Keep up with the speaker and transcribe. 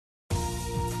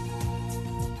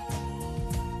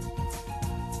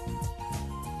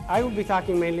I will be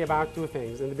talking mainly about two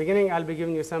things. In the beginning, I'll be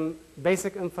giving you some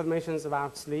basic information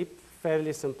about sleep,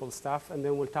 fairly simple stuff, and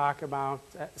then we'll talk about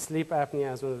sleep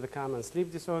apnea as one of the common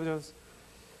sleep disorders.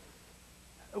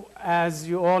 As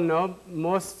you all know,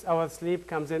 most our sleep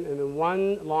comes in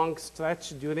one long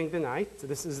stretch during the night.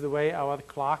 This is the way our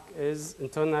clock is,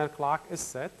 internal clock is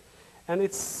set. And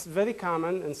it's very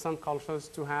common in some cultures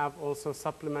to have also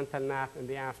supplemental nap in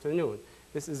the afternoon.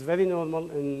 This is very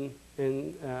normal in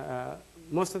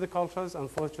most of the cultures.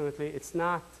 Unfortunately, it's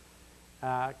not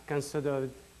considered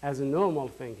as a normal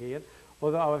thing here,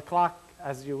 although our clock,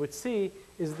 as you would see,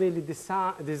 is really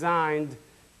designed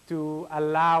to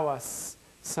allow us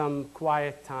some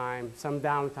quiet time, some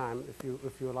downtime,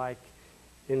 if you like,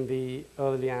 in the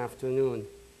early afternoon.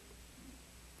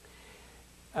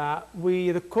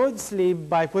 We record sleep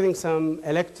by putting some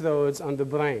electrodes on the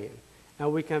brain,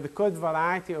 and we can record a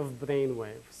variety of brain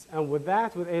waves. And with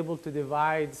that, we're able to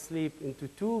divide sleep into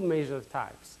two major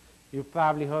types. You've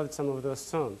probably heard some of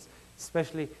those terms,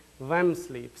 especially REM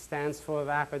sleep, stands for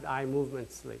rapid eye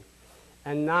movement sleep,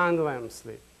 and non-REM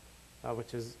sleep,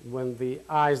 which is when the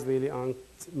eyes really aren't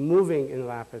moving in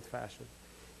rapid fashion.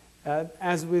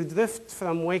 As we drift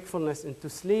from wakefulness into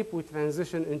sleep, we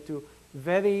transition into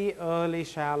very early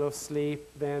shallow sleep,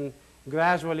 then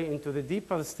gradually into the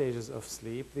deeper stages of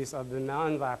sleep. These are the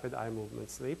non-rapid eye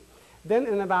movement sleep. Then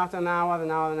in about an hour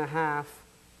and a half,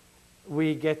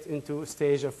 we get into a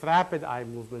stage of rapid eye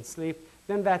movement sleep.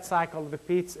 Then that cycle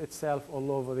repeats itself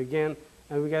all over again,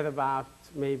 and we get about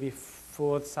maybe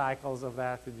 4 cycles of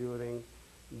that during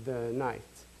the night.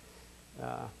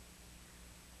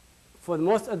 For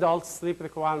most adults, sleep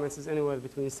requirements is anywhere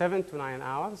between 7 to 9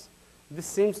 hours. This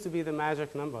seems to be the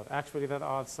magic number. Actually, there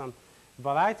are some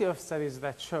variety of studies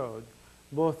that showed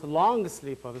both long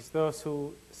sleepers, those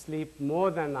who sleep more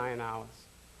than 9 hours,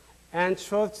 and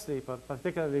short sleepers,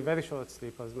 particularly very short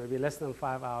sleepers, maybe less than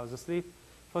 5 hours of sleep.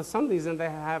 For some reason, they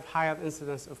have higher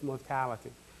incidence of mortality.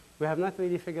 We have not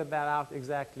really figured that out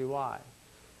exactly why.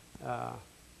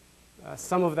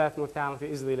 Some of that mortality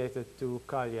is related to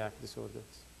cardiac disorders.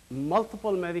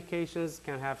 Multiple medications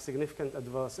can have significant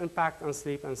adverse impact on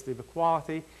sleep and sleep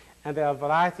quality, and there are a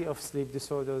variety of sleep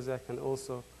disorders that can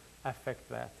also affect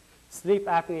that. Sleep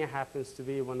apnea happens to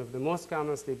be one of the most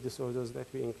common sleep disorders that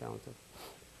we encounter.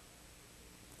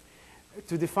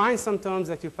 To define some terms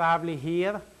that you probably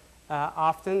hear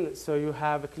often, so you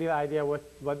have a clear idea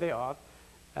what they are,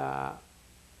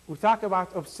 we talk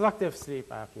about obstructive sleep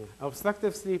apnea.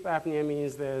 Obstructive sleep apnea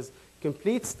means there's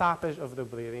complete stoppage of the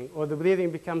breathing, or the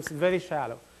breathing becomes very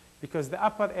shallow because the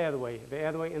upper airway, the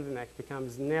airway in the neck,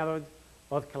 becomes narrowed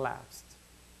or collapsed.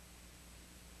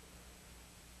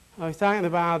 I was talking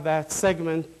about that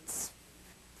segment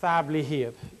probably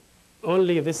here,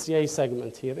 only this yay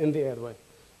segment here in the airway,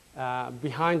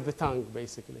 behind the tongue,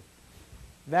 basically.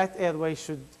 That airway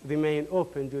should remain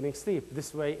open during sleep.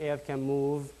 This way, air can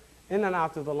move in and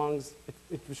out of the lungs.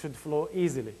 It should flow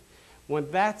easily.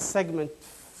 When that segment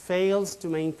fails to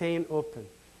maintain open,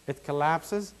 it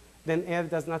collapses, then air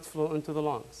does not flow into the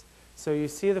lungs. So you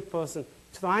see the person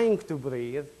trying to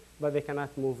breathe, but they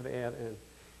cannot move the air in.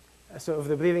 So if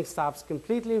the breathing stops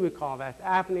completely, we call that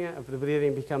apnea. If the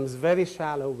breathing becomes very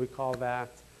shallow, we call that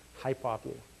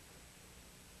hypopnea.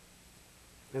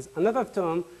 There's another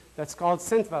term that's called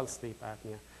central sleep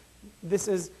apnea. This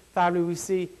is probably we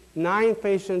see 9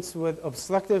 patients with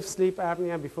obstructive sleep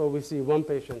apnea before we see 1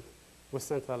 patient with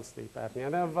central sleep apnea.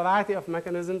 There are a variety of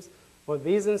mechanisms or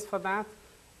reasons for that,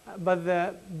 but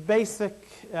the basic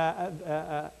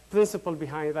principle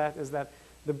behind that is that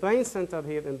the brain center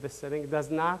here in this setting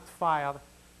does not fire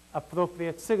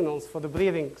appropriate signals for the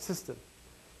breathing system.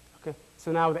 Okay?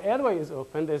 So now the airway is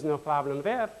open, there's no problem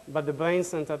there, but the brain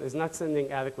center is not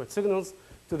sending adequate signals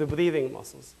to the breathing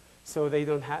muscles. So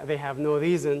they have no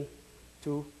reason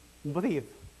to breathe.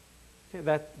 Okay?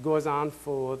 That goes on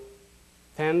for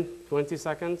 10, 20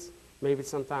 seconds, maybe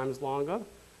sometimes longer.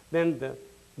 Then the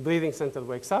breathing center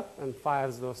wakes up and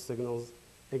fires those signals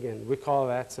again. We call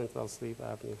that central sleep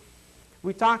apnea.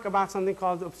 We talk about something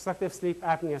called obstructive sleep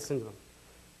apnea syndrome.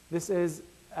 This is,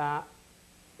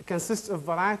 consists of a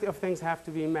variety of things have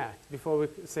to be met before we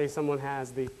say someone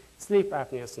has the sleep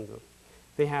apnea syndrome.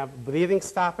 They have breathing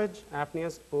stoppage,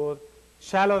 apneas, or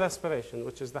shallow respiration,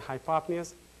 which is the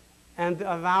hypopneas, and the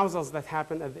arousals that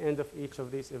happen at the end of each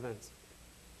of these events.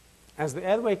 As the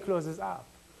airway closes up,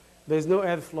 there's no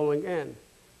air flowing in.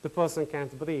 The person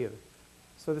can't breathe.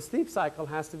 So the sleep cycle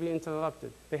has to be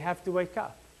interrupted. They have to wake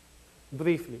up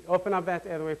briefly, open up that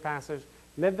airway passage,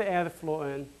 let the air flow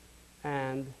in,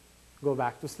 and go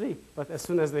back to sleep. But as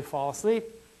soon as they fall asleep,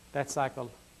 that cycle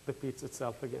repeats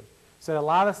itself again. So a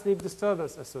lot of sleep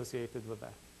disturbance associated with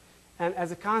that. And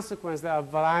as a consequence, there are a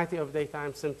variety of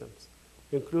daytime symptoms,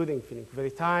 including feeling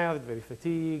very tired, very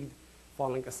fatigued,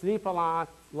 falling asleep a lot,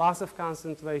 loss of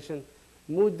concentration,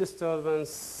 mood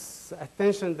disturbance,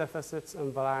 attention deficits,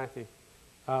 and variety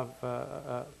of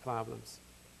problems.